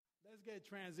Okay,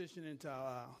 transition into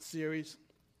our series.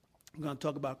 We're going to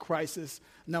talk about crisis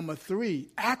number 3.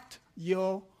 Act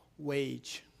your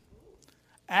wage.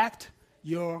 Act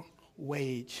your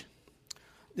wage.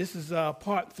 This is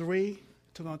part 3.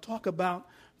 We're going to talk about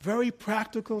very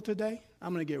practical today.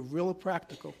 I'm going to get real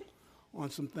practical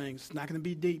on some things. It's not going to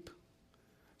be deep.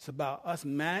 It's about us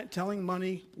telling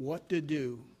money what to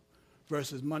do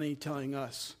versus money telling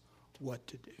us what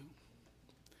to do.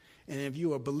 And if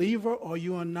you're a believer or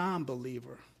you're a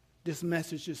non-believer, this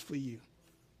message is for you.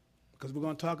 Because we're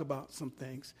going to talk about some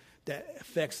things that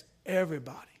affects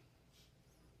everybody.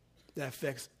 That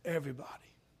affects everybody.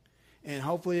 And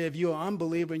hopefully if you're an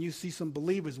unbeliever and you see some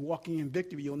believers walking in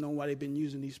victory, you'll know why they've been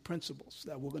using these principles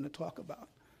that we're going to talk about.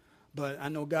 But I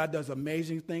know God does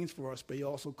amazing things for us, but he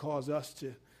also calls us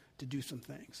to do some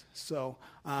things. So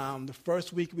the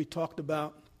first week we talked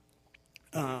about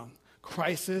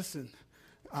crisis and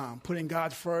putting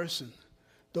God first, and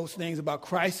those things about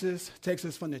crisis takes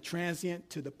us from the transient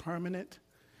to the permanent,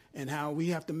 and how we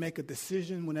have to make a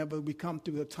decision whenever we come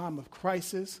through a time of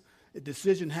crisis. A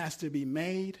decision has to be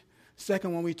made.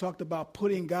 Second one, we talked about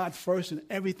putting God first in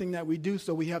everything that we do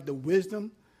so we have the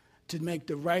wisdom to make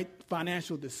the right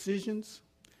financial decisions.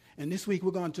 And this week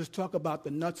we're going to just talk about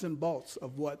the nuts and bolts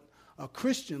of what a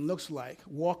Christian looks like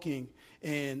walking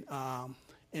in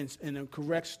a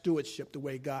correct stewardship the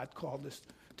way God called us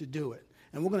to do it.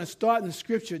 And we're going to start in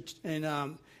Scripture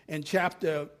in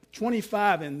chapter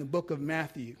 25 in the book of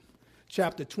Matthew.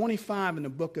 Chapter 25 in the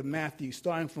book of Matthew,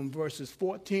 starting from verses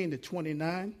 14 to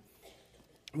 29.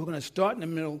 We're going to start in the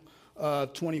middle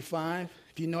of 25.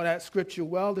 If you know that Scripture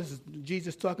well, this is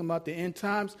Jesus talking about the end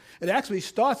times. It actually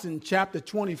starts in chapter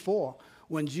 24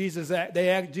 when they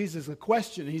asked Jesus a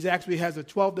question. He actually has the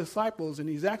 12 disciples, and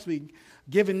he's actually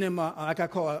giving them like I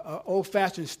call an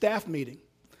old-fashioned staff meeting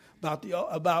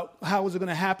about how is it going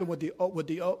to happen when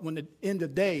the end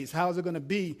of days, how is it going to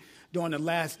be during the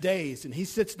last days. And he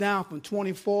sits down from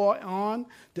 24 on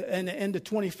to the end of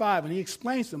 25, and he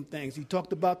explains some things. He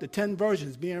talked about the 10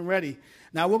 virgins being ready.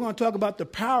 Now we're going to talk about the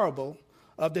parable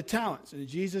of the talents. And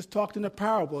Jesus talked in the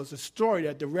parable as a story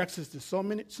that directs us to so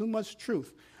much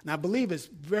truth. And I believe it's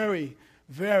very,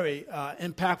 very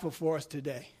impactful for us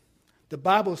today. The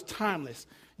Bible is timeless.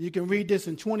 You can read this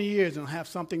in 20 years and have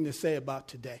something to say about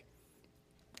today.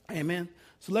 Amen.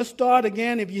 So let's start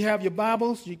again. If you have your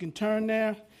Bibles, you can turn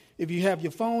there. If you have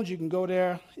your phones, you can go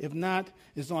there. If not,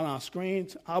 it's on our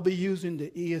screens. I'll be using the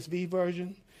ESV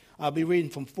version. I'll be reading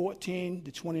from 14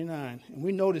 to 29. And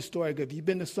we know this story because if you've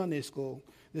been to Sunday school,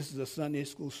 this is a Sunday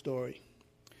school story.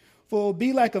 For it will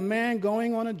be like a man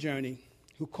going on a journey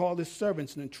who called his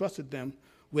servants and entrusted them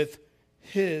with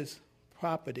his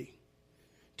property.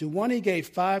 To one he gave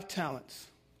 5 talents,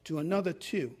 to another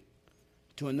 2,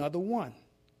 to another 1,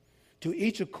 to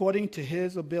each according to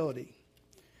his ability.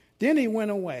 Then he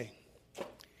went away.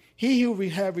 He who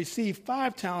had received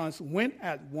 5 talents went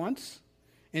at once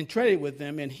and traded with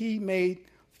them, and he made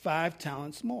 5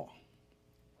 talents more.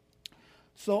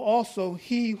 So also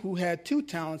he who had 2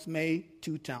 talents made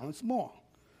 2 talents more.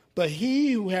 But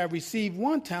he who had received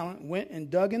 1 talent went and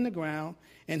dug in the ground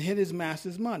and hid his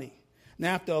master's money.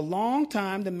 Now after a long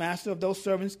time, the master of those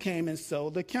servants came and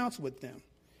settled accounts with them.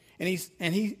 And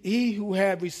he who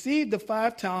had received the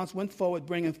 5 talents went forward,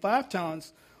 bringing 5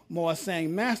 talents more,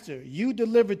 saying, Master, you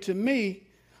delivered to me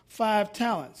 5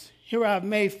 talents. Here I have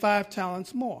made 5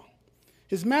 talents more.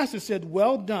 His master said,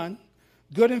 Well done,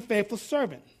 good and faithful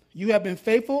servant. You have been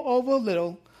faithful over a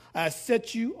little. I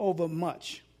set you over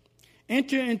much.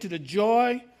 Enter into the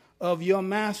joy of your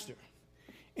master.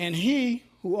 And he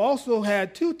who also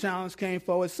had 2 talents came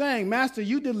forward, saying, Master,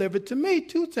 you delivered to me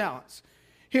 2 talents.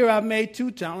 Here I've made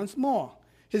 2 talents more.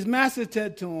 His master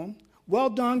said to him, Well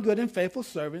done, good and faithful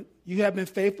servant. You have been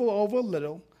faithful over a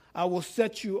little. I will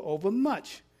set you over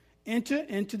much. Enter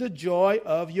into the joy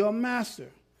of your master.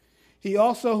 He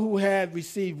also who had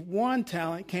received 1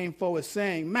 talent came forward,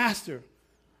 saying, Master,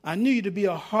 I knew you to be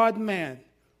a hard man,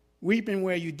 reaping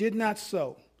where you did not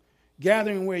sow,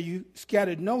 gathering where you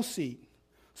scattered no seed.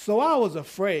 So I was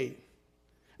afraid,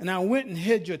 and I went and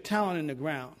hid your talent in the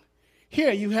ground.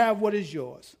 Here you have what is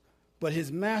yours. But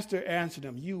his master answered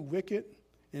him, You wicked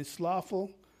and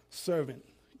slothful servant.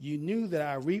 You knew that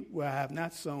I reap where I have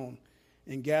not sown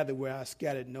and gather where I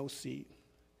scattered no seed.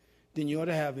 Then you ought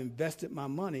to have invested my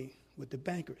money with the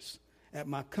bankers. At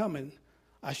my coming,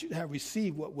 I should have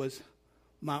received what was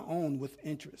my own with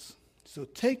interest. So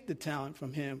take the talent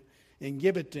from him and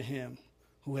give it to him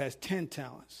who has 10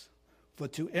 talents. For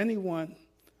to anyone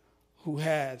who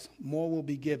has, more will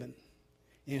be given,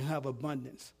 and have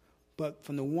abundance. But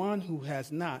from the one who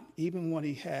has not, even what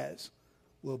he has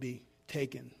will be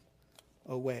taken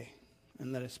away.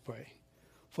 and let us pray.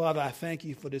 Father, I thank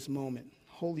you for this moment.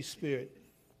 Holy Spirit,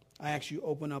 I ask you to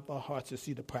open up our hearts to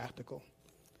see the practical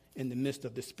in the midst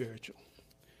of the spiritual.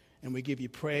 And we give you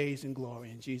praise and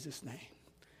glory in Jesus' name.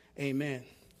 Amen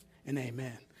and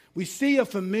amen. We see a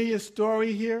familiar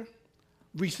story here,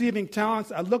 receiving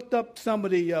talents. I looked up some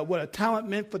of the what a talent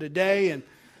meant for the day, and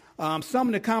some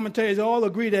of the commentators all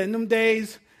agree that in them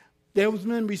days, those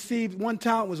men received 1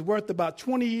 talent was worth about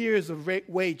 20 years of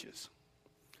wages.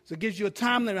 So it gives you a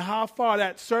time limit how far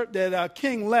that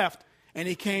king left and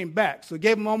he came back. So it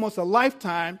gave him almost a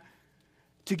lifetime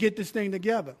to get this thing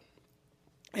together.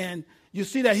 And you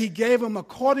see that he gave them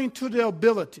according to their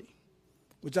ability,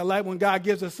 which I like when God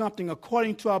gives us something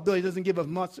according to our ability. He doesn't give us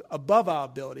much above our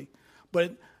ability.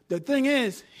 But the thing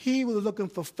is, he was looking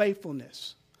for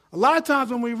faithfulness. A lot of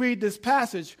times when we read this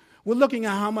passage, we're looking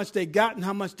at how much they got and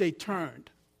how much they turned.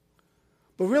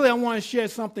 But really, I want to share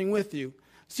something with you.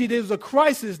 See, there was a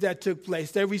crisis that took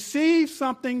place. They received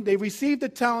something. They received the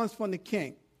talents from the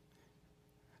king.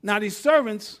 Now, these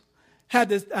servants had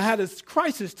this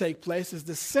crisis take place. It's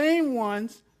the same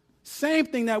ones, same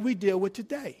thing that we deal with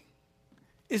today.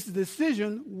 It's the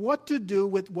decision what to do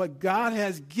with what God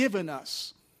has given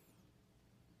us.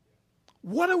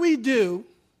 What do we do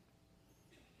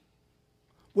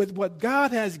with what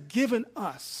God has given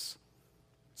us?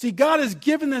 See, God has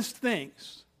given us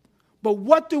things, but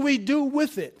what do we do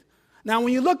with it? Now,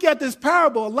 when you look at this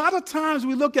parable, a lot of times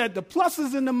we look at the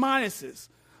pluses and the minuses,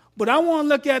 but I want to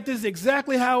look at this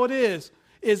exactly how it is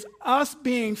us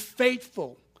being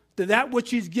faithful to that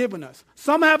which he's given us.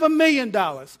 Some have $1 million.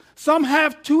 Some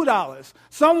have $2.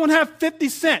 Some have 50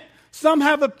 cents. Some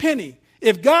have a penny.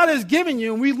 If God has given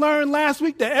you, and we learned last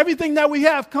week that everything that we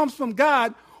have comes from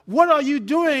God, what are you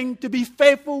doing to be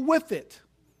faithful with it?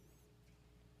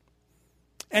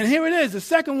 And here it is, the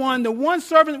second one. The one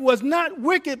servant was not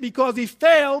wicked because he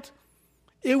failed.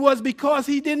 It was because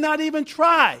he did not even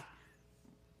try.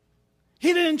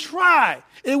 He didn't try.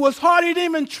 It was hard. He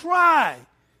didn't even try.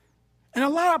 And a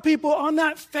lot of people are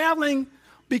not failing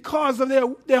because of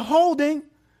their holding.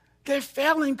 They're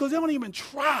failing because they don't even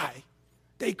try.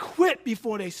 They quit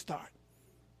before they start.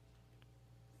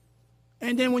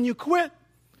 And then when you quit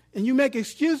and you make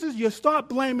excuses, you start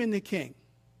blaming the king.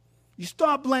 You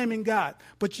start blaming God.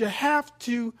 But you have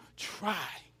to try.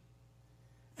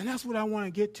 And that's what I want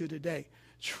to get to today,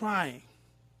 trying.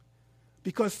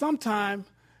 Because sometimes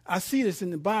I see this in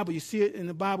the Bible. You see it in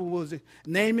the Bible. Was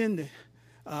Naaman,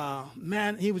 the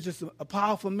man, he was just a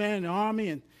powerful man in the army,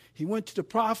 and he went to the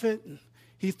prophet, and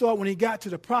he thought when he got to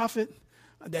the prophet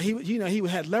that he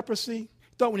had leprosy. He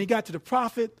thought when he got to the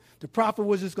prophet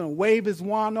was just going to wave his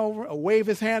wand over, or wave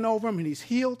his hand over him, and he's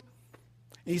healed.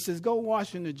 And he says, go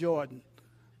wash in the Jordan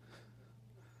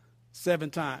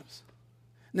 7 times.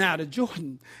 Now, the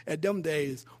Jordan at them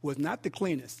days was not the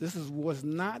cleanest. This was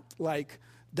not like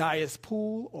Dyer's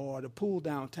Pool or the pool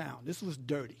downtown. This was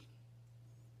dirty.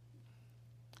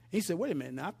 He said, wait a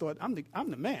minute. Now, I thought, I'm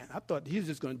the man. I thought he was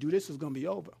just going to do this. It's going to be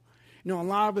over. You know, a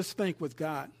lot of us think with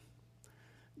God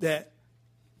that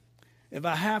if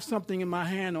I have something in my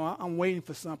hand or I'm waiting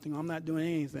for something, or I'm not doing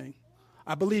anything,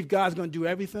 I believe God's going to do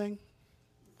everything.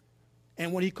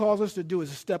 And what he calls us to do is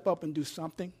to step up and do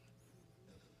something.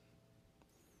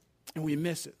 And we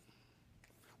miss it.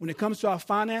 When it comes to our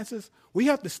finances, we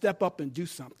have to step up and do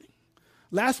something.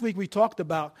 Last week we talked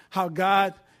about how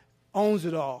God owns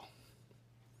it all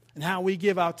and how we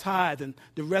give our tithe and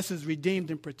the rest is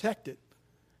redeemed and protected.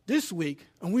 This week,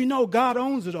 and we know God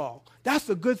owns it all. That's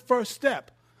a good first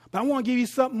step. But I want to give you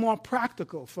something more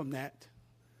practical from that.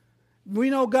 We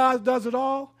know God does it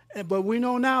all, but we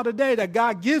know now today that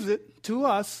God gives it to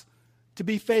us to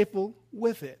be faithful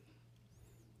with it.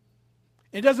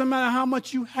 It doesn't matter how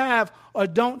much you have or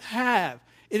don't have.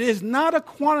 It is not a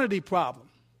quantity problem.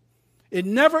 It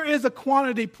never is a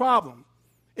quantity problem.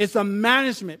 It's a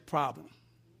management problem.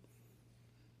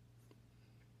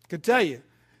 I can tell you,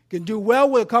 can do well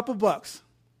with a couple bucks.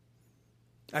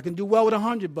 I can do well with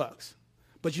 $100.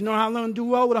 But you know how I learned to do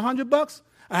well with $100?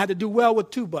 I had to do well with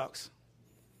 $2.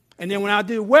 And then when I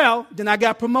did well, then I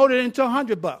got promoted into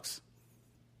 $100.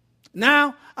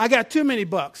 Now I got too many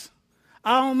bucks.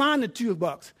 I don't mind the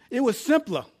 $2. It was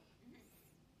simpler.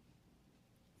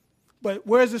 But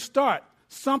where does it start?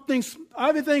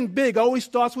 Everything big always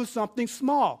starts with something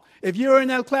small. If you're in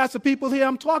that class of people here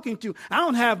I'm talking to, I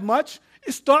don't have much.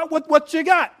 Start with what you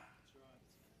got.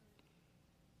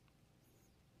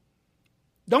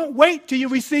 Don't wait till you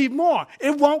receive more.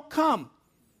 It won't come.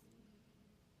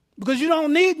 Because you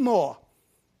don't need more.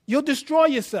 You'll destroy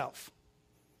yourself.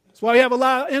 That's why we have a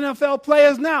lot of NFL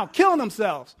players now killing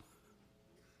themselves.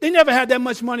 They never had that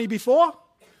much money before.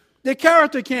 Their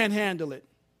character can't handle it.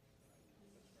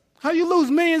 How you lose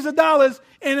millions of dollars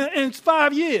in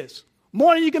 5 years?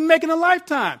 More than you can make in a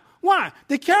lifetime. Why?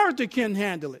 The character can't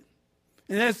handle it.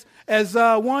 And as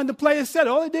one of the players said,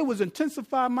 all it did was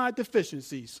intensify my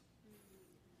deficiencies.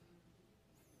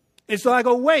 It's like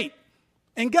a weight.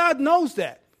 And God knows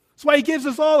that. That's why he gives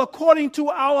us all according to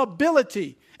our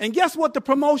ability. And guess what the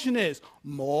promotion is?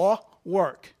 More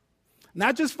work.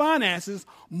 Not just finances,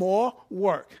 more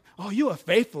work. Oh, you are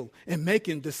faithful in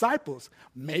making disciples.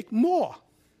 Make more.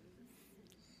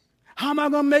 How am I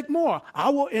going to make more? I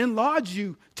will enlarge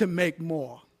you to make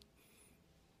more.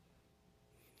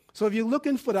 So if you're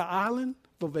looking for the island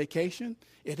for vacation,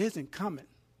 it isn't coming.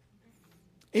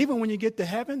 Even when you get to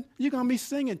heaven, you're going to be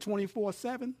singing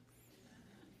 24/7.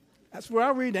 That's where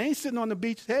I read. They ain't sitting on the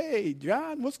beach. Hey,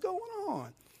 John, what's going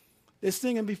on? They're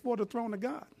singing before the throne of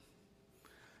God.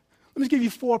 Let me give you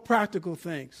 4 practical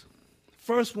things.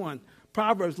 First one,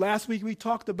 Proverbs. Last week we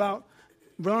talked about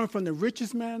learning from the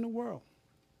richest man in the world,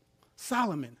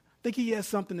 Solomon. I think he has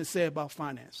something to say about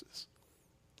finances.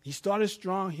 He started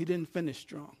strong. He didn't finish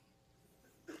strong.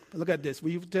 But look at this.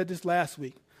 We did this last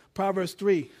week. Proverbs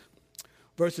 3,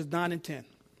 verses 9 and 10.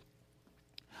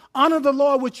 Honor the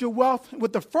Lord with your wealth,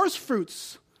 with the first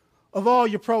fruits of all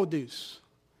your produce.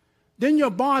 Then your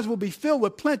barns will be filled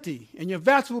with plenty, and your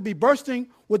vats will be bursting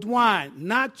with wine.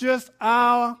 Not just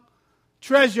our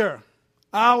treasure,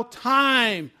 our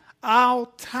time, our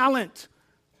talent.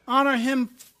 Honor him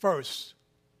first.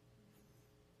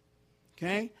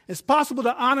 Okay? It's possible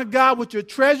to honor God with your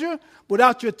treasure.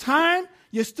 Without your time,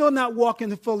 you're still not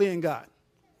walking fully in God.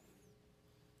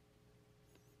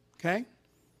 Okay?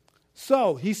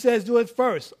 So, he says do it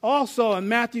first. Also, in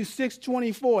Matthew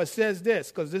 6:24, it says this,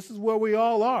 because this is where we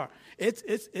all are.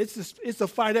 It's a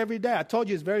fight every day. I told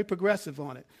you it's very progressive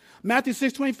on it. Matthew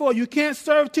 6:24, you can't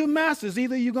serve 2 masters.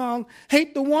 Either you're going to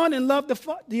hate the one and love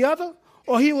the other,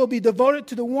 or he will be devoted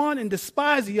to the one and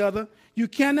despise the other. You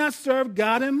cannot serve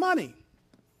God and money.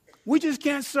 We just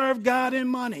can't serve God and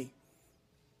money.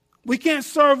 We can't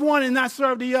serve one and not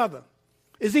serve the other.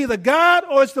 It's either God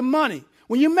or it's the money.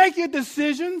 When you make your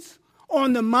decisions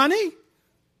on the money,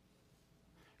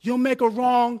 you'll make a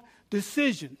wrong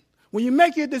decision. When you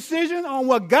make your decision on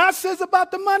what God says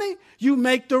about the money, you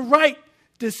make the right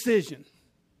decision.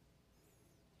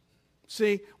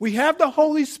 See, we have the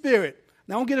Holy Spirit.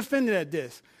 Now, don't get offended at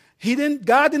this.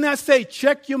 God did not say,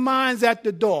 check your minds at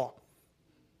the door.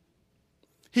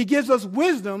 He gives us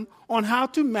wisdom on how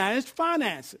to manage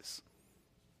finances.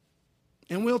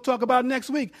 And we'll talk about next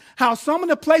week how some of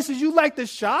the places you like to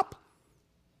shop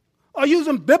are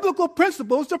using biblical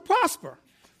principles to prosper.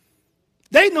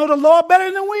 They know the law better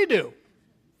than we do.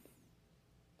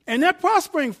 And they're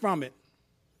prospering from it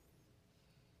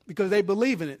because they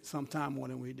believe in it sometime more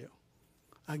than we do.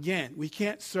 Again, we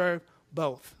can't serve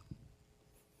both.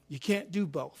 You can't do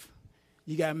both.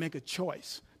 You got to make a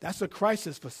choice. That's a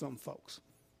crisis for some folks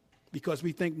because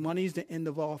we think money is the end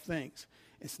of all things.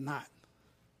 It's not.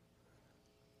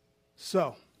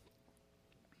 So,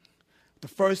 the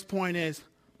first point is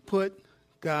put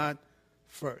God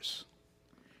first.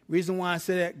 Reason why I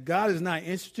say that, God is not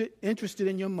interested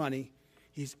in your money.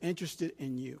 He's interested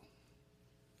in you.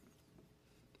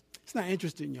 He's not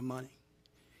interested in your money.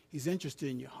 He's interested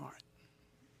in your heart.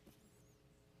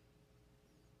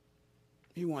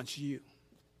 He wants you.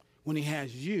 When he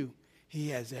has you, he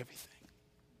has everything.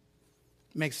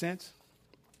 Make sense?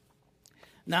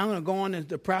 Now I'm going to go on into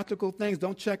the practical things.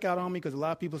 Don't check out on me because a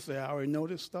lot of people say, I already know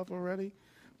this stuff already.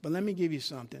 But let me give you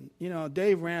something. You know,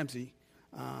 Dave Ramsey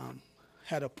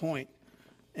had a point.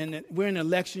 And we're in an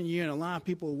election year, and a lot of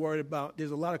people are worried about,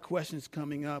 there's a lot of questions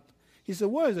coming up. He said,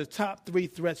 what are the top 3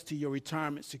 threats to your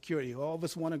retirement security? All of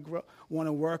us want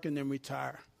to work and then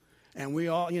retire. And we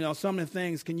all, you know, some of the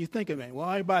things, can you think of it? Well,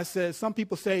 everybody says, some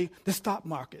people say the stock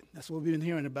market. That's what we've been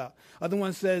hearing about. Other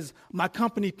one says, my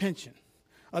company pension.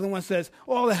 Other one says,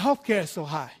 oh, the health care is so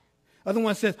high. Other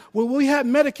one says, well, we have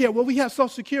Medicare. Well, we have Social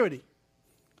Security.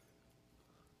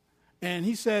 And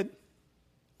he said,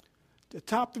 the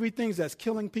top 3 things that's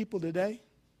killing people today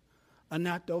are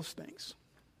not those things.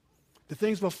 The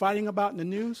things we're fighting about in the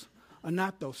news are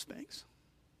not those things.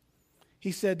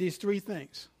 He said these 3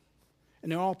 things,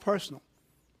 and they're all personal.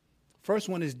 First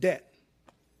one is debt.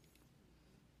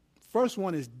 First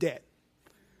one is debt.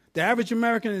 The average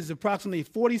American is approximately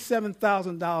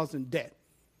 $47,000 in debt.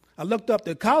 I looked up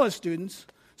the college students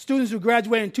who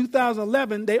graduated in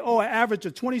 2011, they owe an average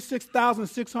of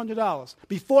 $26,600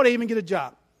 before they even get a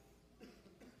job.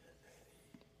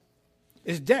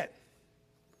 It's debt.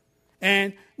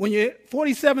 And when you're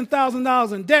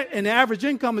 $47,000 in debt and the average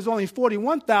income is only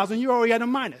 $41,000, you're already at a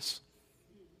minus.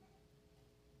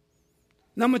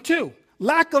 Number 2,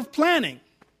 lack of planning.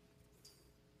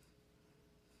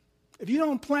 If you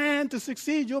don't plan to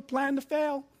succeed, you'll plan to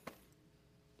fail.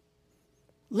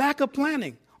 Lack of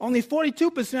planning. Only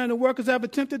 42% of the workers have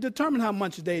attempted to determine how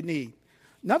much they need.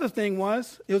 Another thing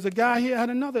was, it was a guy here, had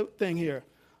another thing here.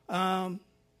 40%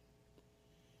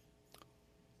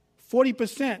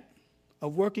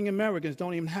 of working Americans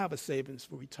don't even have a savings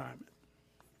for retirement.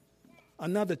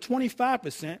 Another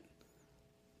 25%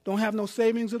 don't have no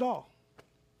savings at all.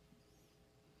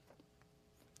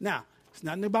 Now, it's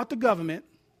nothing about the government.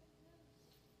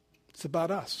 It's about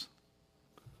us.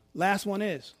 Last one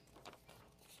is,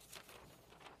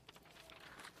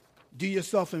 do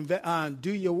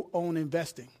your own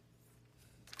investing.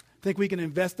 Think we can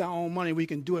invest our own money. We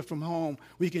can do it from home.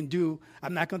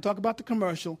 I'm not going to talk about the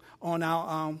commercial on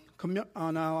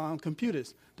our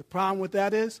computers. The problem with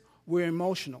that is we're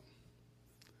emotional.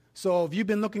 So if you've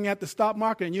been looking at the stock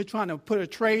market and you're trying to put a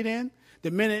trade in,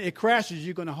 the minute it crashes,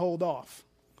 you're going to hold off.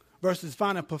 Versus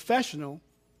find a professional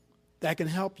that can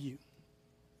help you.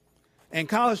 And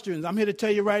college students, I'm here to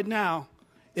tell you right now,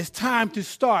 it's time to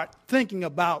start thinking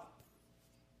about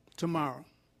tomorrow.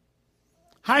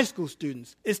 High school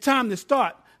students, it's time to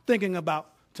start thinking about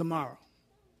tomorrow.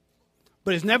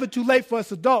 But it's never too late for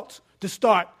us adults to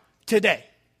start today.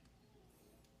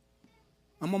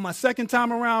 I'm on my second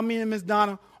time around, me and Ms.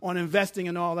 Donna, on investing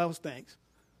and all those things.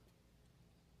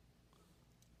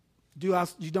 You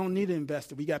don't need an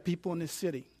investor. We got people in this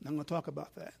city. I'm going to talk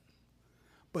about that.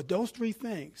 But those 3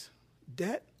 things,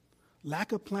 debt,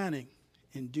 lack of planning,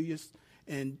 and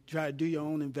try to do your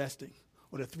own investing,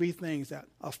 are the 3 things that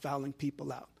are fouling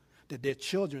people out, that their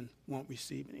children won't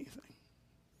receive anything.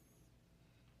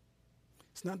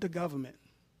 It's not the government.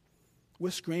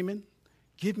 We're screaming,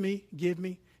 give me, give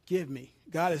me, give me.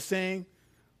 God is saying,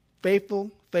 faithful,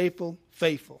 faithful,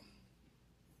 faithful.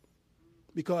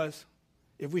 Because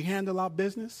if we handle our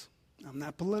business, I'm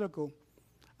not political,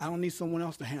 I don't need someone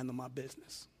else to handle my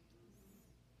business.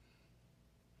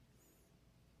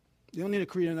 You don't need to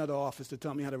create another office to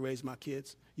tell me how to raise my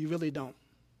kids. You really don't.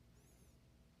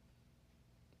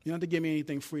 You don't have to give me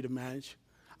anything free to manage.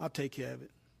 I'll take care of it.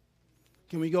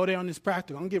 Can we go there on this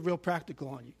practical? I'm going to get real practical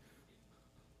on you.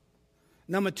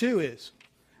 Number 2 is,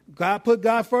 put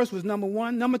God first was number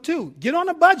 1. Number 2, get on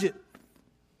a budget.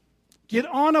 Get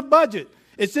on a budget.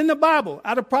 It's in the Bible,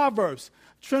 out of Proverbs.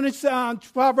 Proverbs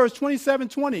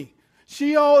 27:20.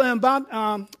 Sheol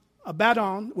and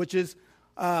Abaddon, which is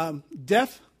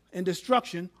death and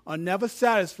destruction, are never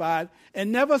satisfied,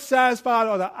 and never satisfied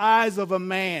are the eyes of a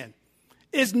man.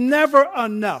 It's never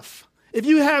enough. If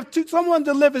you have someone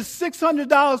delivers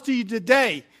 $600 to you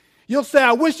today, you'll say,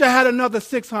 I wish I had another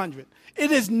 $600.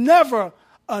 It is never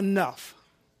enough.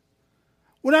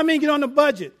 What do I mean get on the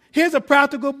budget? Here's a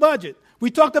practical budget. We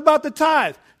talked about the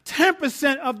tithe,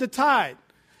 10% of the tithe.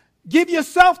 Give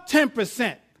yourself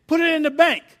 10%. Put it in the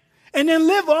bank. And then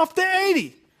live off the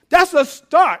 80. That's a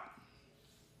start.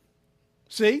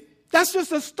 See? That's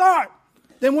just a start.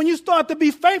 Then when you start to be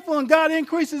faithful and God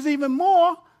increases even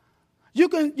more,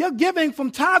 your giving from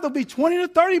tithe will be 20 to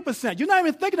 30%. You're not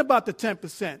even thinking about the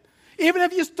 10%. Even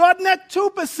if you're starting at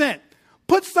 2%,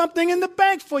 put something in the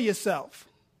bank for yourself.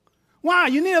 Why?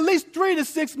 You need at least 3 to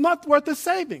 6 months worth of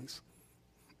savings.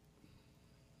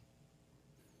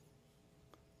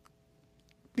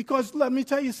 Because let me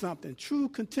tell you something. True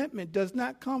contentment does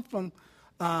not come from,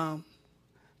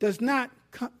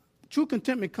 true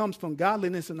contentment comes from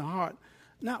godliness in the heart,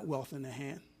 not wealth in the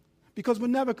hand. Because we're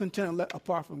never content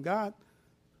apart from God.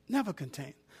 Never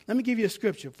content. Let me give you a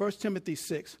scripture. 1 Timothy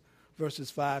 6,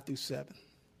 verses 5 through 7.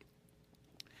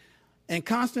 And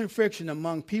constant friction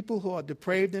among people who are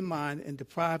depraved in mind and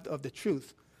deprived of the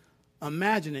truth,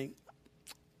 imagining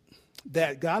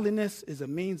that godliness is a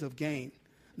means of gain.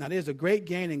 Now, there's a great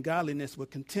gain in godliness with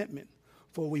contentment,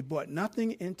 for we brought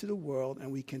nothing into the world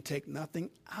and we can take nothing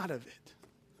out of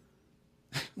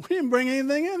it. We didn't bring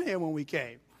anything in here when we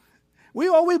came.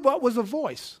 All we bought was a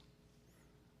voice.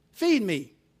 Feed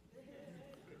me.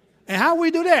 And how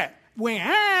we do that?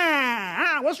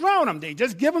 What's wrong with them? They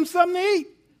just give them something to eat.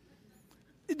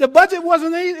 The budget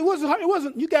wasn't easy. It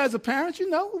wasn't. You guys are parents, you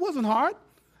know. It wasn't hard.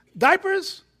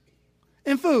 Diapers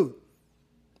and food.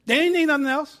 They didn't need nothing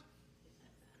else.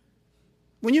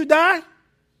 When you die,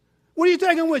 what are you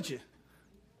taking with you?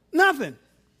 Nothing.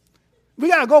 We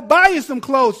got to go buy you some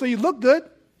clothes so you look good.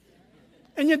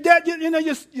 And your debt,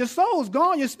 your soul's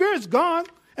gone, your spirit's gone,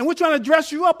 and we're trying to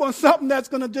dress you up on something that's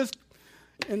going to just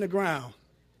in the ground.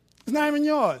 It's not even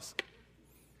yours.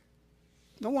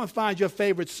 No one finds your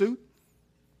favorite suit,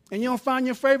 and you don't find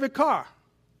your favorite car.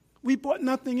 We brought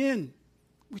nothing in.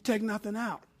 We take nothing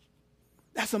out.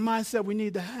 That's a mindset we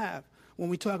need to have. when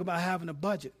we talk about having a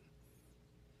budget.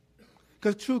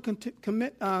 Because true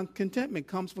contentment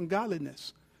comes from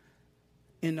godliness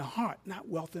in the heart, not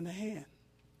wealth in the hand.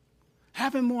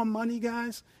 Having more money,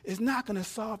 guys, is not going to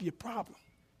solve your problem.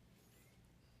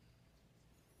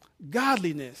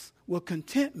 Godliness with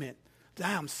contentment, that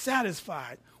I am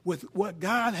satisfied with what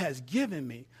God has given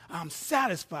me. I'm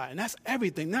satisfied, and that's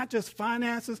everything, not just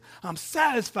finances. I'm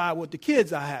satisfied with the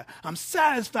kids I have. I'm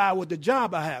satisfied with the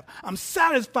job I have. I'm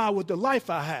satisfied with the life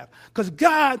I have, because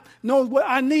God knows what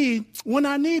I need when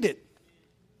I need it.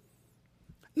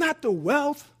 Not the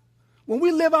wealth. When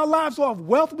we live our lives off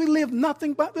wealth, we live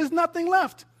nothing, but there's nothing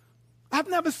left. I've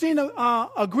never seen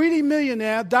a greedy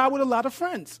millionaire die with a lot of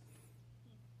friends.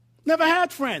 Never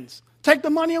had friends. Take the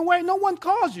money away, no one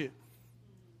calls you.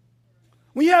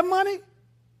 When you have money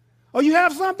or you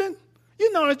have something,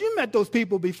 you know that you met those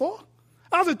people before.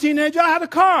 I was a teenager, I had a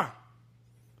car.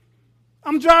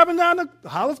 I'm driving down the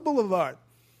Hollis Boulevard,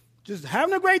 just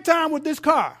having a great time with this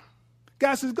car.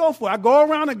 Guy says, go for it. I go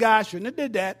around a guy, shouldn't have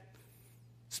did that,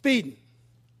 speeding.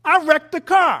 I wrecked the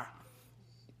car,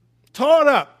 tore it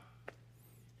up.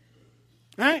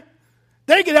 Right?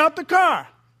 They get out the car.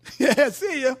 Yeah,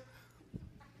 see ya.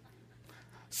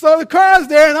 So the car's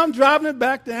there, and I'm driving it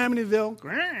back to Amityville.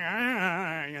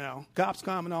 You know, cops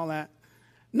come and all that.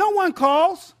 No one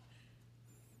calls.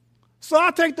 So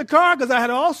I take the car because I had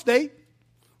Allstate.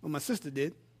 Well, my sister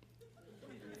did.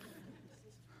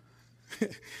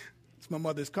 It's my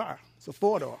mother's car. It's a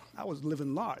four-door. I was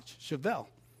living large, Chevelle.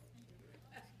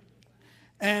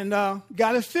 And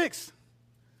got it fixed.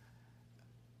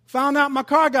 Found out my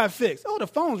car got fixed. Oh, the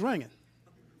phone's ringing.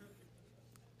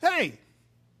 Hey,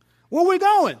 where we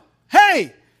going?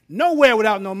 Hey, nowhere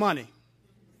without no money.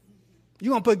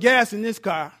 You're going to put gas in this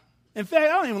car. In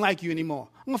fact, I don't even like you anymore.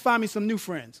 I'm going to find me some new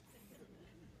friends.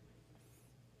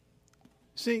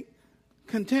 See,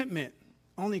 contentment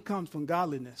only comes from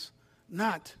godliness,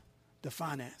 not the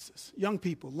finances. Young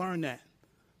people, learn that.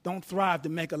 Don't thrive to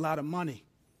make a lot of money.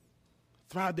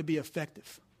 Thrive to be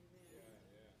effective.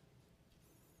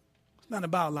 It's not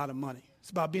about a lot of money. It's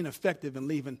about being effective and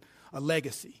leaving a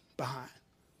legacy behind.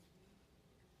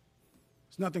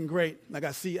 It's nothing great. Like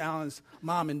I see Alan's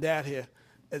mom and dad here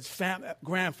as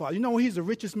grandfather. You know, he's the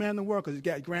richest man in the world because he's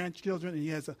got grandchildren, and he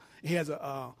has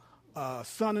a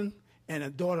son and a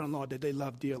daughter-in-law that they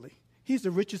love dearly. He's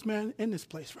the richest man in this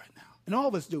place right now. And all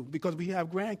of us do, because we have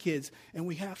grandkids and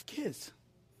we have kids.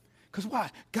 Because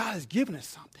why? God has given us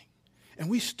something, and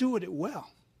we steward it well.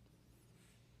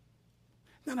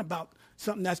 It's not about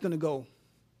something that's going to go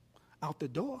out the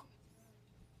door.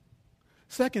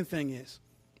 Second thing is,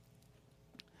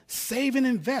 save and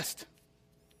invest.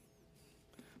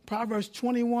 Proverbs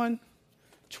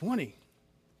 21:20.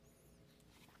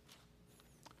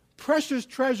 Precious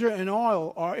treasure and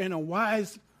oil are in a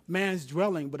wise man's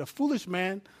dwelling, but a foolish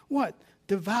man, what?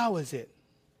 Devours it.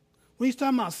 When he's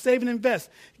talking about save and invest,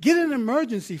 get an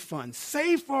emergency fund.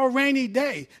 Save for a rainy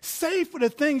day. Save for the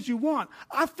things you want.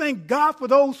 I thank God for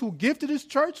those who give to this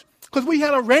church, because we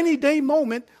had a rainy day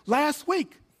moment last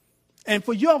week. And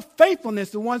for your faithfulness,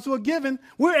 the ones who are giving,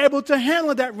 we're able to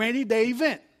handle that rainy day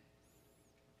event.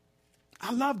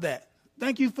 I love that.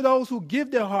 Thank you for those who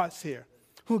give their hearts here,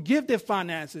 who give their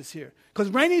finances here. Because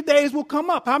rainy days will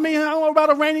come up. I don't know about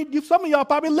a rainy day. Some of y'all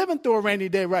probably living through a rainy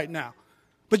day right now.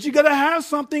 But you got to have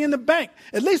something in the bank,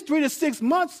 at least 3 to 6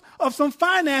 months of some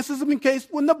finances in case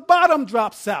when the bottom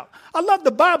drops out. I love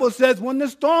the Bible says when the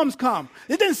storms come.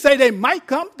 It didn't say they might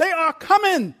come. They are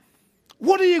coming.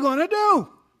 What are you going to do?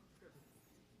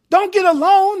 Don't get a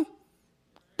loan.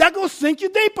 That will sink you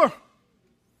deeper.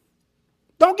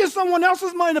 Don't get someone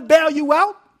else's money to bail you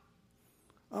out.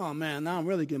 Oh, man, now I'm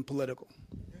really getting political.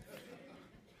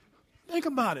 Think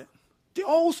about it. The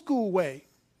old school way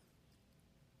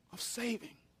of saving.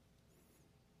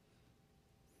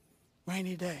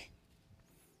 Rainy day.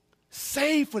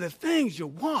 Save for the things you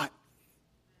want.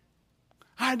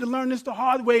 I had to learn this the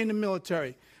hard way in the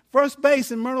military. First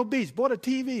base in Myrtle Beach, bought a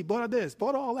TV, bought this,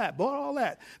 bought all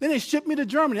that. Then they shipped me to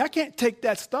Germany. I can't take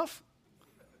that stuff.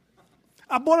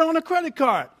 I bought it on a credit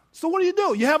card. So what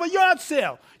do? You have a yard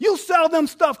sale. You sell them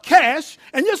stuff cash,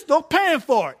 and you're still paying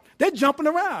for it. They're jumping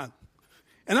around.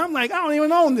 And I'm like, I don't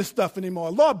even own this stuff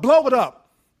anymore. Lord, blow it up.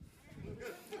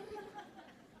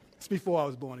 It's before I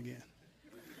was born again.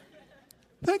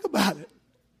 Think about it.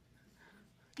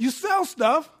 You sell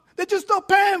stuff that you're still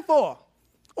paying for.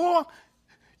 Or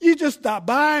you just stop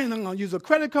by and I'm going to use a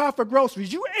credit card for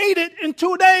groceries. You ate it in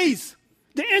 2 days.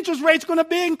 The interest rate's going to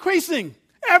be increasing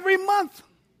every month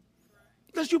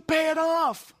because you pay it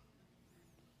off.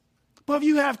 But if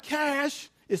you have cash,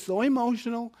 it's so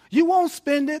emotional. You won't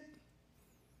spend it.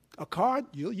 A card,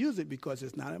 you'll use it because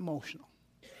it's not emotional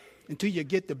until you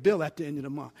get the bill at the end of the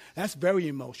month. That's very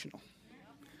emotional.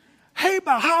 Hey,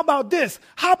 how about this?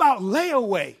 How about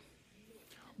layaway?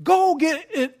 Go get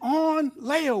it on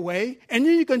layaway, and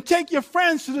then you can take your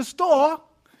friends to the store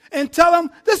and tell them,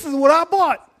 this is what I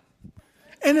bought.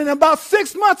 And in about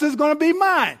 6 months, it's going to be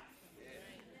mine.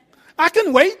 I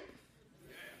can wait.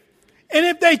 And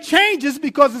if they change this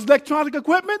because it's electronic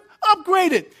equipment,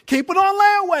 upgrade it. Keep it on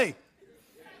layaway.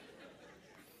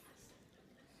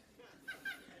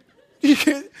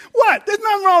 What? There's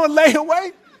nothing wrong with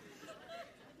layaway.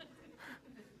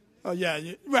 Oh, yeah,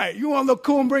 right. You want to look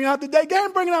cool and bring it out today? Go ahead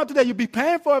and bring it out today. You'll be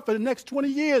paying for it for the next 20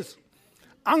 years.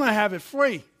 I'm going to have it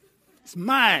free. It's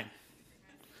mine.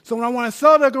 So when I want to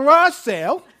sell it at a garage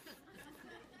sale,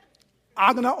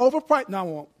 I'm going to overprice. No, I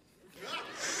won't.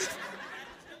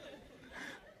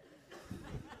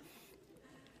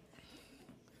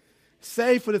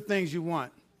 Save for the things you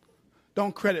want.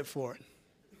 Don't credit for it.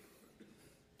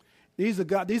 These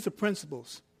are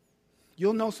principles.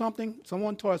 You'll know something.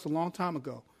 Someone taught us a long time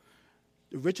ago.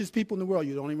 The richest people in the world,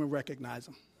 you don't even recognize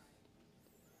them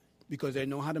because they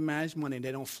know how to manage money and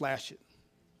they don't flash it.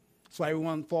 That's why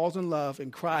everyone falls in love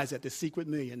and cries at the secret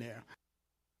millionaire.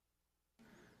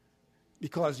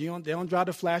 Because they don't drive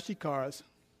the flashy cars.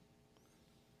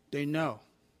 They know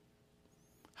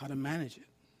how to manage it.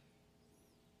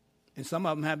 And some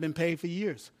of them have been paid for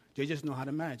years. They just know how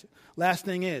to manage it. Last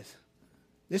thing is,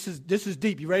 this is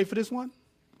deep. You ready for this one?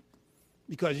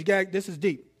 Because this is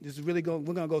deep. This is really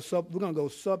we're gonna go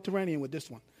subterranean with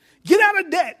this one. Get out of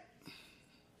debt.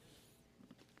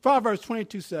 Proverbs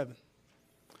 22:7.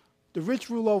 The rich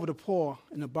rule over the poor,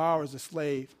 and the borrower is a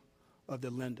slave of the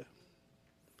lender.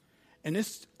 And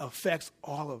this affects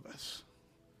all of us.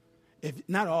 If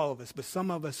not all of us, but some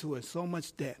of us who are in so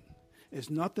much debt. There's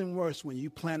nothing worse when you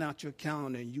plan out your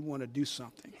calendar and you want to do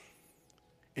something,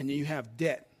 and then you have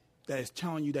debt that is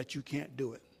telling you that you can't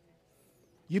do it.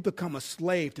 You become a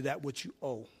slave to that which you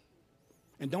owe.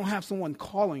 And don't have someone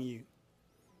calling you.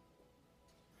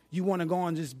 You want to go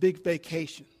on this big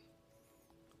vacation,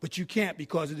 but you can't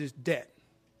because of this debt.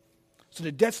 So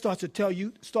the debt starts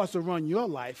to run your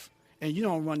life, and you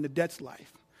don't run the debt's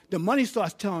life. The money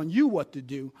starts telling you what to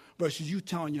do versus you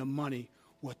telling your money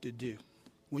what to do.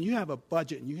 When you have a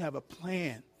budget and you have a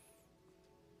plan,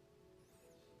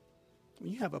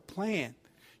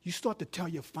 you start to tell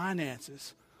your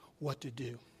finances what to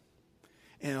do.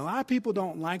 And a lot of people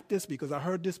don't like this because I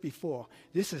heard this before.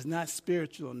 This is not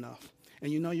spiritual enough.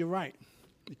 And you know you're right,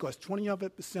 because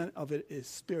 20% of it is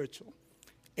spiritual.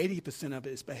 80% of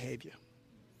it is behavior.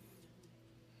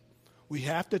 We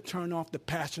have to turn off the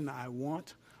passion. I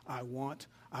want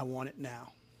it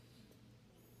now.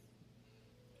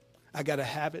 I got to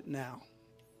have it now.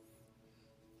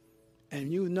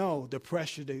 And you know the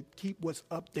pressure to keep what's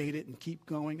updated and keep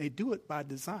going. They do it by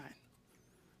design.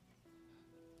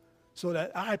 So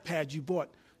that iPad you bought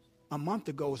a month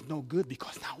ago is no good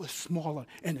because now it's smaller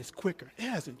and it's quicker. It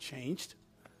hasn't changed.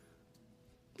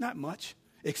 Not much,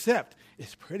 except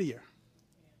it's prettier.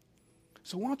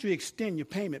 So why don't you extend your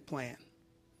payment plan?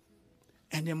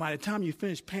 And then by the time you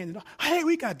finish paying it off, hey,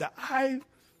 we got the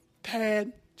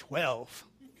iPad 12.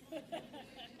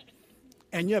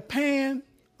 And you're paying,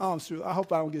 I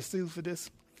hope I don't get sued for this.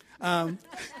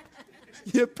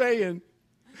 You're paying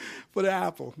for the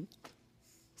apple.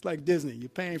 It's like Disney. You're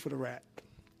paying for the rat.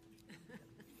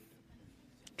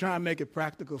 Try and make it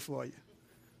practical for you.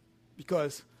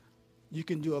 Because you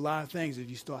can do a lot of things if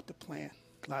you start to plan.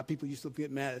 A lot of people used to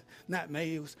get mad. Not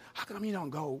me. It was, how come you don't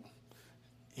go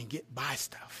and buy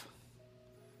stuff?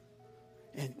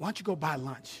 And why don't you go buy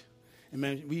lunch? And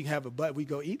man, we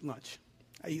go eat lunch.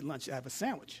 I eat lunch. I have a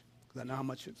sandwich because I know how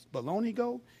much it's bologna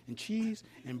go and cheese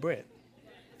and bread.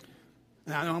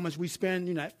 And I know how much we spend.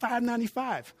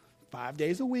 $5.95, 5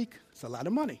 days a week. It's a lot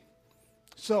of money.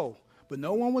 So, but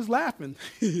no one was laughing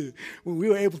when we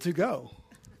were able to go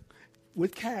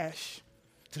with cash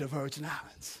to the Virgin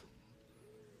Islands.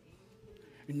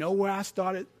 You know where I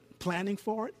started planning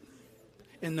for it?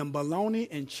 In the bologna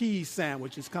and cheese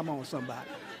sandwiches. Come on, somebody.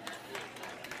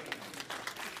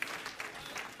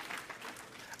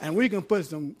 And we can put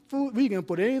some food, we can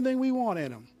put anything we want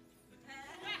in them.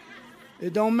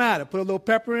 It don't matter. Put a little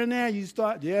pepper in there, you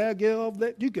start, get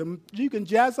over you can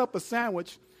jazz up a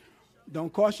sandwich.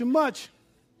 Don't cost you much.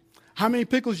 How many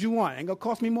pickles you want? Ain't gonna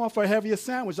cost me more for a heavier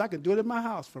sandwich. I can do it at my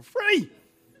house for free.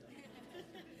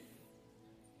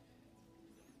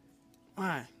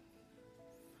 Why?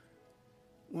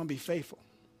 Want to be faithful.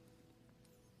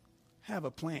 Have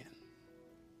a plan.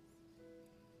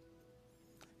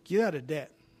 Get out of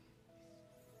debt.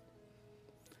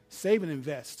 Save and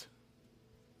invest.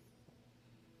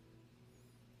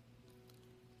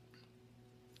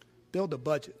 build a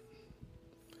budget.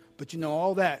 But you know,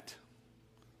 all that,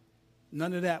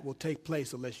 none of that will take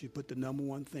place unless you put the number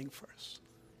one thing first.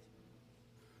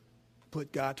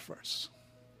 Put God first.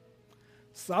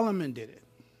 Solomon did it.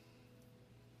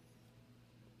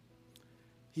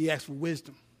 He asked for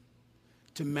wisdom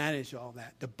to manage all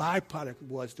that. The byproduct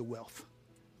was the wealth.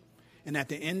 And at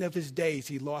the end of his days,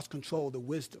 he lost control of the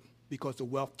wisdom because the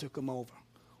wealth took him over.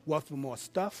 Wealth for more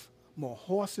stuff, more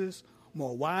horses,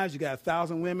 more wives. You got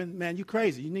 1,000 women. Man, you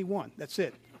crazy. You need one. That's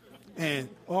it. And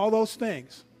all those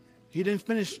things. He didn't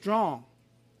finish strong.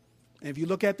 And if you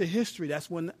look at the history, that's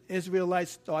when the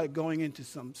Israelites started going into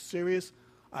some serious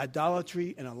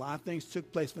idolatry, and a lot of things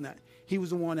took place from that. He was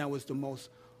the one that was the most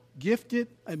gifted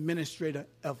administrator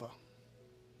ever.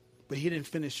 But he didn't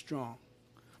finish strong.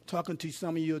 Talking to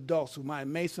some of you adults who might have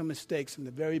made some mistakes in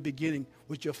the very beginning,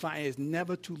 what you'll find is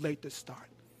never too late to start.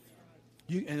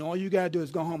 And all you got to do is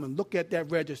go home and look at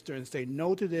that register and say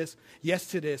no to this, yes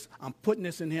to this. I'm putting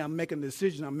this in here. I'm making a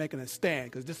decision. I'm making a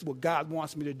stand because this is what God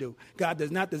wants me to do. God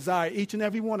does not desire each and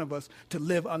every one of us to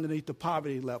live underneath the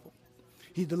poverty level.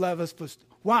 He delivers us for,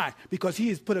 why? Because he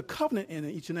has put a covenant in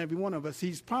each and every one of us.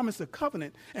 He's promised a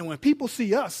covenant. And when people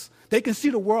see us, they can see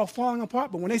the world falling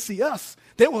apart. But when they see us,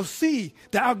 they will see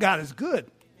that our God is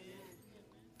good.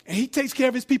 And he takes care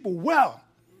of his people well.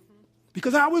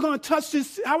 Because how are we going to touch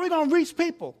this? How are we going to reach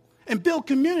people and build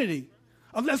community?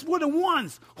 Unless we're the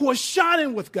ones who are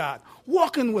shining with God,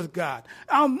 walking with God.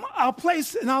 Our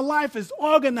place in our life is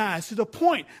organized to the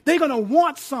point they're going to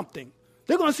want something.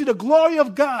 They're going to see the glory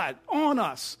of God on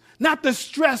us, not the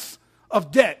stress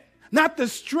of debt, not the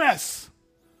stress.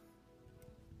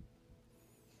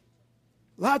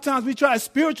 A lot of times we try to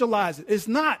spiritualize it. It's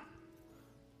not.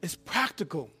 It's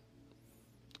practical.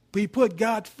 We put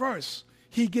God first.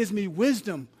 He gives me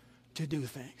wisdom to do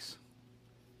things.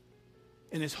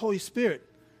 And his Holy Spirit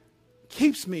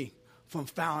keeps me from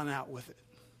fouling out with it.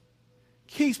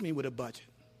 Keeps me with a budget.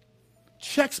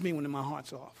 Checks me when my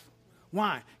heart's off.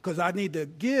 Why? Because I need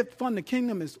to fund the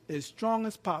kingdom as strong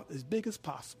as possible, as big as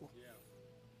possible.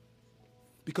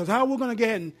 Because how we're going to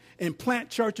get and plant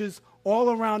churches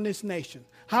all around this nation?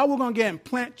 How we're going to get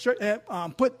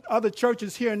and put other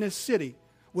churches here in this city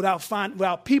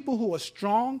without people who are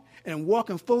strong and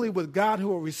walking fully with God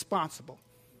who are responsible?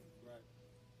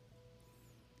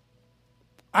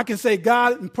 I can say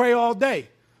God and pray all day,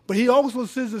 but he also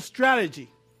says a strategy.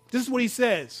 This is what he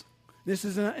says. This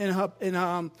is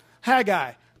in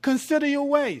Haggai. Consider your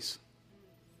ways.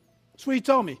 That's what he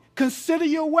told me. Consider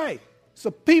your way.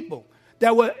 So people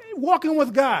that were walking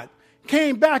with God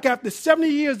came back after 70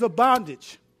 years of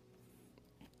bondage,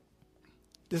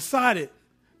 decided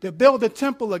to build a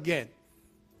temple again.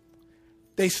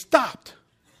 They stopped.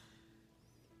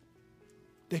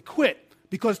 They quit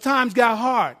because times got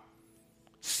hard.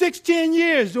 16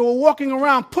 years they were walking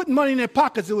around putting money in their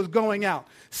pockets. It was going out.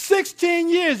 16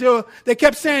 years they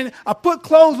kept saying, I put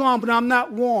clothes on, but I'm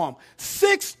not warm.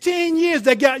 16 years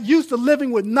they got used to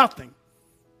living with nothing.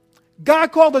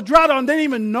 God called the drought on, they didn't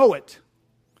even know it.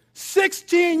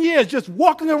 16 years just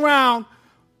walking around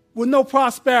with no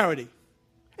prosperity.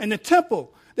 And the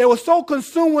temple, they were so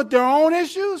consumed with their own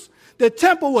issues, the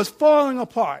temple was falling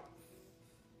apart.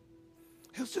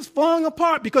 It was just falling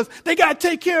apart because they got to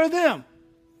take care of them.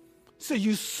 So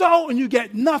you sow and you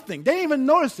get nothing. They didn't even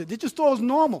notice it. They just thought it was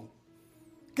normal.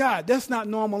 God, that's not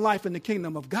normal life in the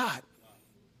kingdom of God.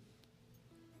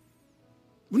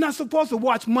 We're not supposed to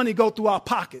watch money go through our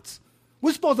pockets.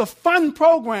 We're supposed to fund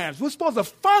programs. We're supposed to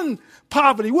fund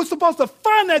poverty. We're supposed to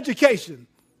fund education.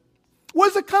 Where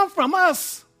does it come from?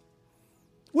 Us.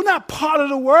 We're not part of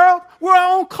the world. We're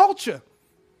our own culture.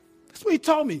 That's what he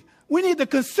told me. We need to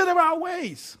consider our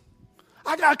ways.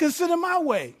 I got to consider my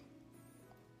way.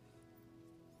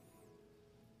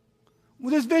 Well,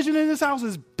 this vision in this house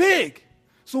is big.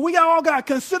 So we all got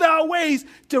to consider our ways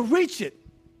to reach it.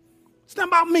 It's not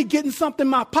about me getting something in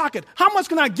my pocket. How much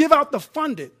can I give out to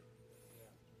fund it?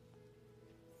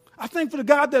 I think for the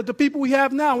God that the people we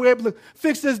have now, we're able to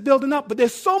fix this building up. But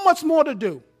there's so much more to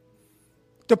do.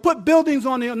 To put buildings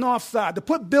on the north side, to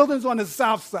put buildings on the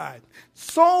south side.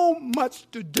 So much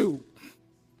to do.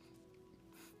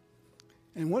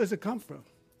 And where does it come from?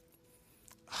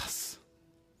 Us.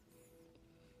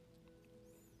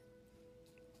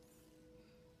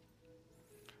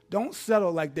 Don't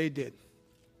settle like they did.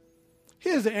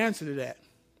 Here's the answer to that.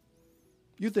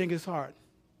 You think it's hard.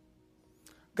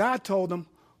 God told them,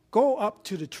 go up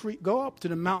to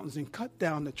the mountains and cut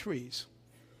down the trees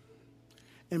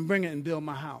and bring it and build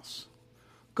my house.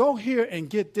 Go here and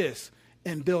get this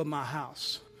and build my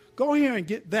house. Go here and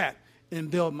get that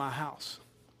and build my house.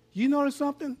 You notice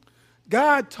something?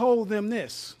 God told them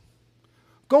this.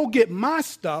 go get my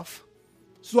stuff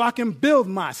so I can build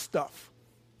my stuff.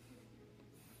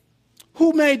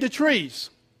 Who made the trees?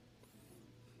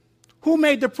 Who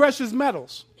made the precious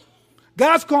metals?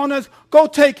 God's calling us, go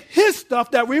take his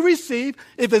stuff that we receive.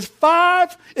 If it's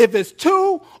 5, if it's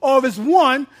 2, or if it's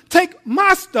 1, take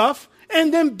my stuff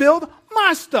and then build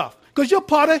my stuff because you're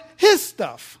part of his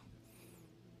stuff.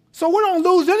 So we don't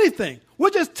lose anything. We're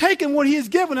just taking what he has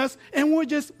given us and we're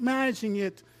just managing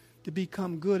it to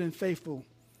become good and faithful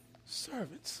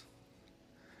servants.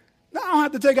 Now, I don't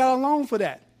have to take out a loan for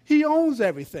that. He owns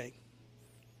everything.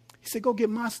 He said, go get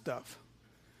my stuff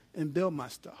and build my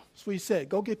stuff. That's what he said.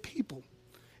 Go get people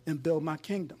and build my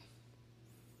kingdom.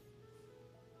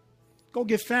 Go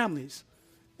get families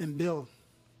and build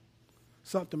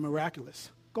something miraculous.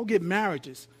 Go get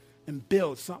marriages and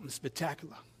build something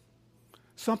spectacular.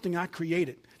 Something I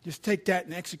created. Just take that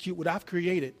and execute what I've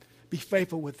created. Be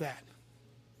faithful with that.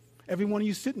 Every one of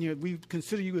you sitting here, we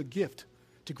consider you a gift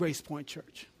to Grace Point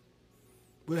Church.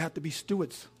 We'll have to be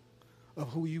stewards of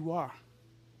who you are.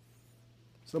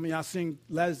 Some of y'all sing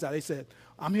letters out. They said,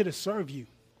 I'm here to serve you,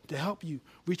 to help you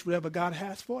reach whatever God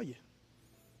has for you.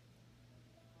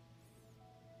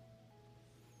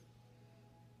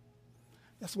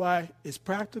 That's why it's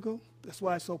practical. That's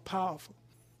why it's so powerful.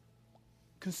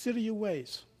 Consider your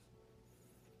ways.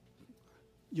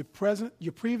 Your present,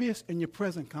 your previous, and your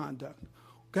present conduct.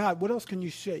 God, what else can you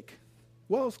shake?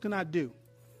 What else can I do?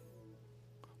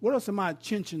 What else am I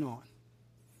chinching on?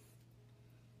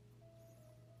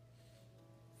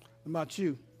 About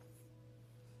you?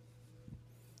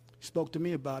 He spoke to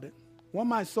me about it. What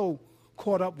am I so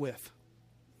caught up with?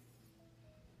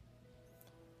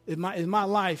 Is my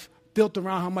life built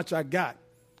around how much I got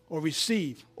or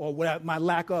receive or what my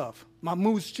lack of? My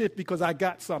mood shifts because I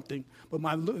got something, but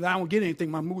I don't get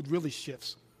anything, my mood really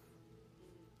shifts.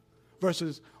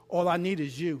 Versus all I need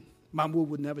is you. My mood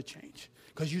would never change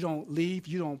because you don't leave,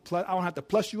 I don't have to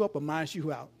plus you up or minus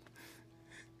you out.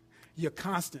 You're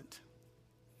constant.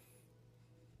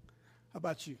 How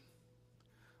about you?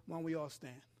 Why don't we all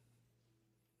stand?